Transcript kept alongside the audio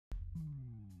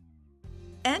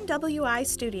NWI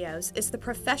Studios is the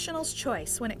professional's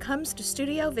choice when it comes to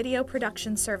studio video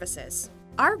production services.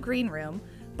 Our green room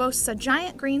boasts a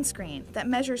giant green screen that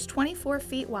measures 24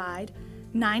 feet wide,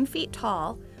 9 feet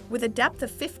tall, with a depth of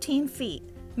 15 feet,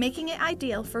 making it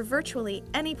ideal for virtually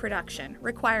any production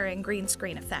requiring green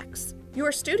screen effects.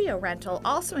 Your studio rental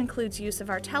also includes use of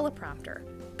our teleprompter,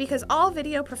 because all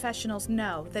video professionals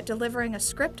know that delivering a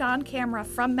script on camera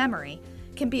from memory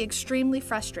can be extremely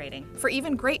frustrating for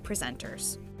even great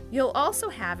presenters. You'll also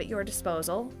have at your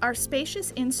disposal our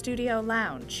spacious in-studio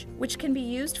lounge, which can be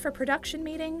used for production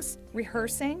meetings,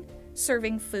 rehearsing,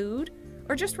 serving food,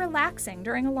 or just relaxing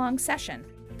during a long session.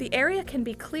 The area can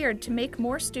be cleared to make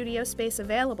more studio space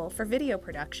available for video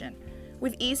production,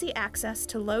 with easy access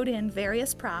to load in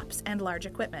various props and large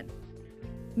equipment.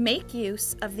 Make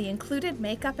use of the included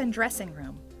makeup and dressing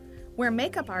room, where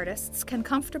makeup artists can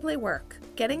comfortably work,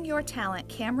 getting your talent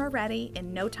camera ready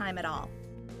in no time at all.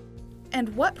 And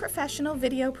what professional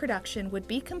video production would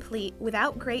be complete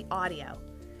without great audio?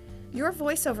 Your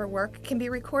voiceover work can be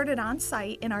recorded on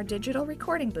site in our digital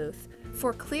recording booth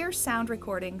for clear sound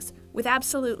recordings with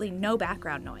absolutely no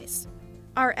background noise.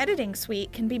 Our editing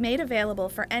suite can be made available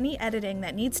for any editing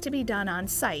that needs to be done on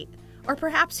site, or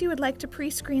perhaps you would like to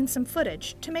pre-screen some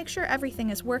footage to make sure everything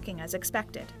is working as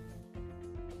expected.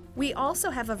 We also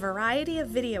have a variety of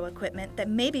video equipment that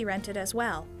may be rented as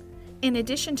well. In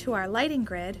addition to our lighting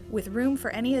grid, with room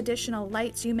for any additional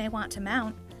lights you may want to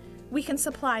mount, we can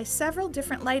supply several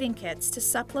different lighting kits to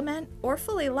supplement or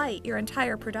fully light your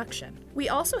entire production. We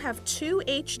also have 2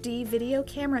 HD video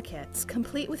camera kits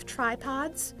complete with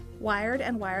tripods, wired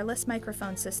and wireless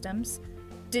microphone systems,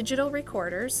 digital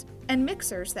recorders, and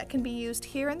mixers that can be used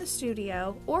here in the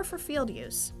studio or for field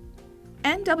use.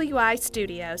 NWI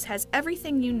Studios has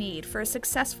everything you need for a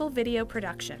successful video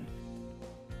production.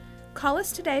 Call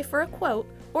us today for a quote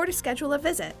or to schedule a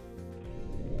visit.